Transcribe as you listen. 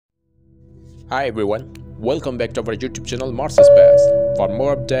Hi everyone, welcome back to our YouTube channel Martian Space. For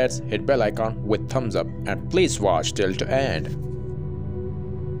more updates, hit bell icon with thumbs up and please watch till to end.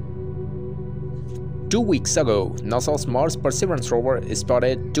 2 weeks ago, NASA's Mars Perseverance rover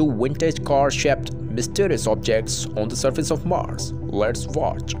spotted two vintage car-shaped mysterious objects on the surface of Mars. Let's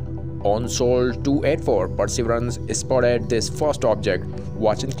watch. On Sol 284, Perseverance spotted this first object.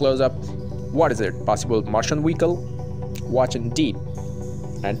 Watch in close-up. What is it? Possible Martian vehicle? Watch in deep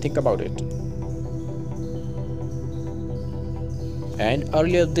and think about it. And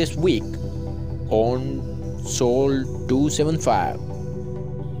earlier this week, on Sol 275,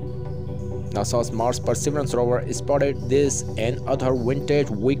 NASA's Mars Perseverance rover spotted this and other vintage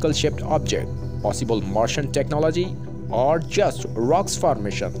vehicle-shaped object. Possible Martian technology or just rocks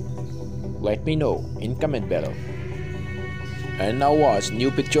formation? Let me know in comment below. And now watch new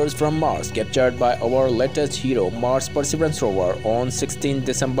pictures from Mars captured by our latest hero Mars Perseverance rover on 16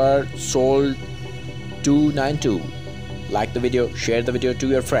 December Sol 292. Like the video, share the video to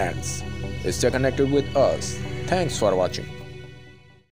your friends. Stay connected with us. Thanks for watching.